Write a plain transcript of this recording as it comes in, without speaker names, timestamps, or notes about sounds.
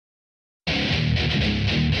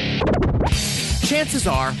chances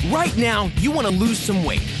are, right now, you want to lose some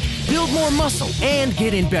weight, build more muscle, and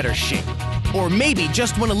get in better shape. Or maybe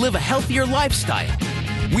just want to live a healthier lifestyle.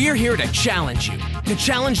 We're here to challenge you, to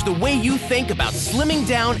challenge the way you think about slimming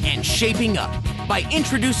down and shaping up by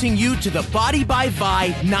introducing you to the Body by Vi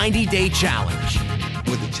 90-Day Challenge.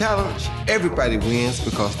 With the challenge, everybody wins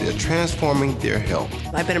because they're transforming their health.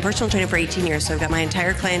 I've been a personal trainer for 18 years, so I've got my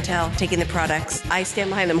entire clientele taking the products. I stand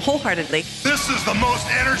behind them wholeheartedly. This is the most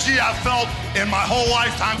energy I've felt in my whole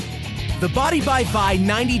lifetime. The Body by Vi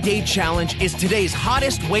 90-Day Challenge is today's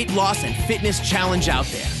hottest weight loss and fitness challenge out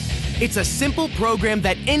there. It's a simple program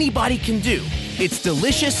that anybody can do. It's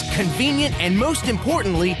delicious, convenient, and most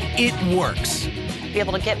importantly, it works. Be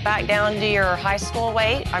able to get back down to your high school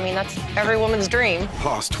weight, I mean, that's every woman's dream.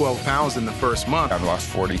 Lost 12 pounds in the first month. I've lost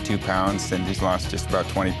 42 pounds. Cindy's lost just about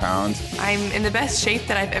 20 pounds. I'm in the best shape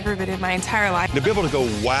that I've ever been in my entire life. To be able to go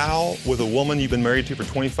wow with a woman you've been married to for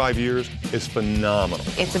 25 years is phenomenal.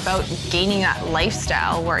 It's about gaining that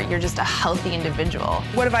lifestyle where you're just a healthy individual.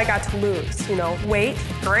 What have I got to lose? You know, weight?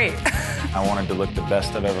 Great. I wanted to look the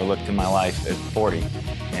best I've ever looked in my life at 40,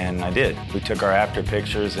 and I did. We took our after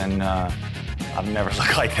pictures, and I've never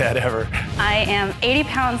looked like that ever. I am 80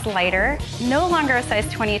 pounds lighter, no longer a size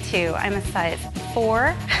 22. I'm a size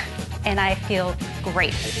 4, and I feel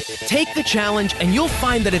great. Take the challenge and you'll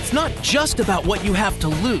find that it's not just about what you have to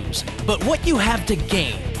lose, but what you have to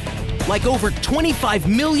gain. Like over $25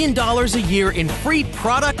 million a year in free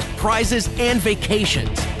product, prizes, and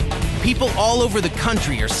vacations. People all over the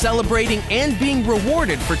country are celebrating and being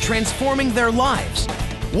rewarded for transforming their lives.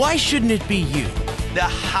 Why shouldn't it be you? The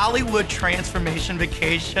Hollywood Transformation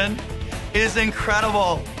Vacation is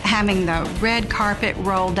incredible. Having the red carpet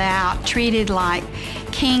rolled out, treated like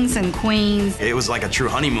kings and queens. It was like a true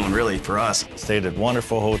honeymoon, really, for us. Stayed at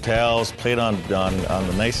wonderful hotels, played on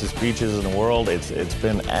the nicest beaches in the world. It's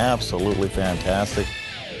been absolutely fantastic.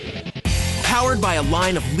 Powered by a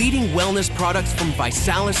line of leading wellness products from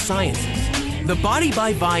ViSalus Sciences, the Body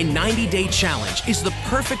by Vi 90-Day Challenge is the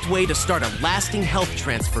perfect way to start a lasting health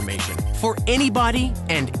transformation for anybody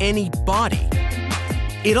and any body.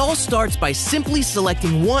 It all starts by simply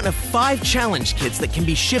selecting one of 5 challenge kits that can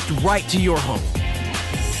be shipped right to your home.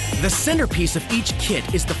 The centerpiece of each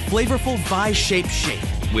kit is the flavorful Vi Shape Shake.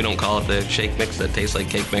 We don't call it the shake mix that tastes like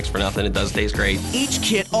cake mix for nothing. It does taste great. Each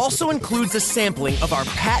kit also includes a sampling of our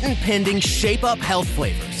patent-pending Shape Up health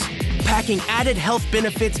flavors. Packing added health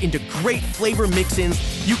benefits into great flavor mix-ins,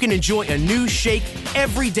 you can enjoy a new shake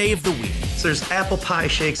every day of the week. So there's apple pie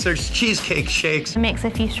shakes, there's cheesecake shakes. Mix a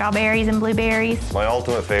few strawberries and blueberries. My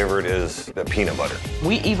ultimate favorite is the peanut butter.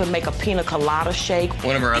 We even make a pina colada shake.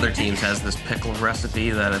 One of our other teams has this pickle recipe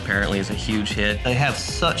that apparently is a huge hit. They have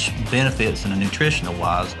such benefits in a nutritional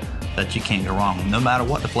wise that you can't go wrong, no matter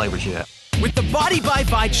what the flavors you have. With the Body by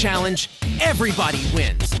Vi Challenge, everybody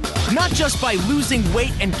wins. Not just by losing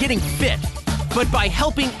weight and getting fit, but by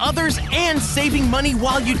helping others and saving money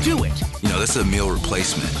while you do it. You know, this is a meal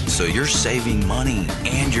replacement, so you're saving money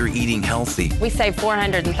and you're eating healthy. We saved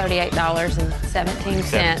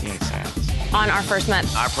 $438.17 on our first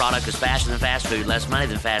month. Our product is faster than fast food, less money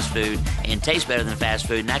than fast food, and tastes better than fast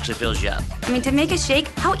food, and actually fills you up. I mean, to make a shake,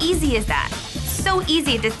 how easy is that? So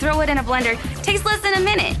easy to throw it in a blender. Takes less than a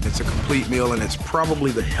minute. It's a complete meal, and it's probably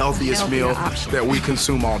the healthiest meal that we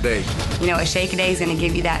consume all day. You know, a shake a day is going to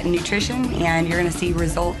give you that nutrition, and you're going to see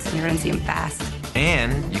results, and you're going to see them fast.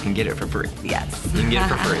 And you can get it for free. Yes. You can get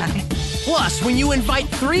it for free. Plus, when you invite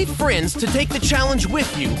 3 friends to take the challenge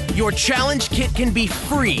with you, your challenge kit can be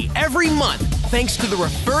free every month thanks to the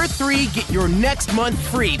Refer 3 Get Your Next Month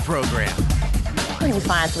Free program. I can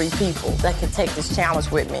find 3 people that can take this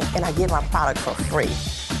challenge with me, and I get my product for free.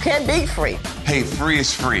 Can't beat free. Hey, free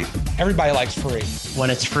is free. Everybody likes free.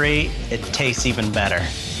 When it's free, it tastes even better.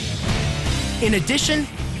 In addition,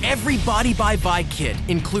 every Body by Vi kit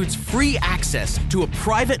includes free access to a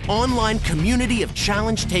private online community of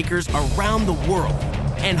challenge takers around the world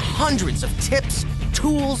and hundreds of tips,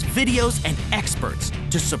 tools, videos, and experts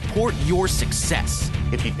to support your success.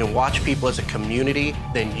 If you can watch people as a community,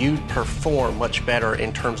 then you perform much better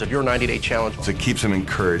in terms of your 90-day challenge. So it keeps them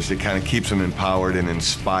encouraged. It kind of keeps them empowered and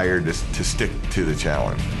inspired to stick to the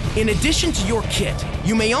challenge. In addition to your kit,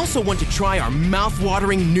 you may also want to try our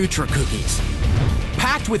mouth-watering Nutra Cookies.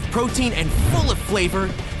 Packed with protein and full of flavor,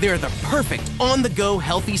 they're the perfect on-the-go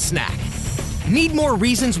healthy snack. Need more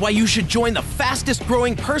reasons why you should join the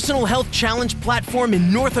fastest-growing personal health challenge platform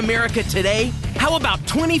in North America today? How about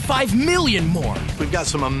 25 million more? We've got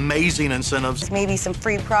some amazing incentives. Maybe some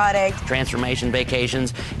free product. Transformation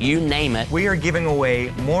vacations, you name it. We are giving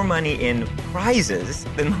away more money in prizes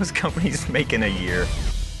than most companies make in a year.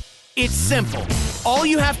 It's simple. All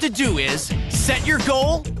you have to do is set your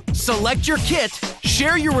goal, select your kit,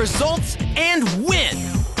 share your results, and win.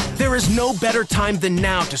 There is no better time than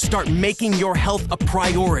now to start making your health a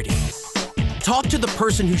priority. Talk to the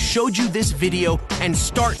person who showed you this video and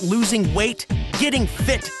start losing weight, getting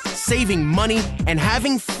fit, saving money, and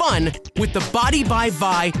having fun with the Body by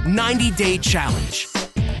Vi 90-Day Challenge.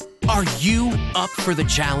 Are you up for the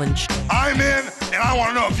challenge? I'm in, and I want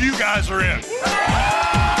to know if you guys are in.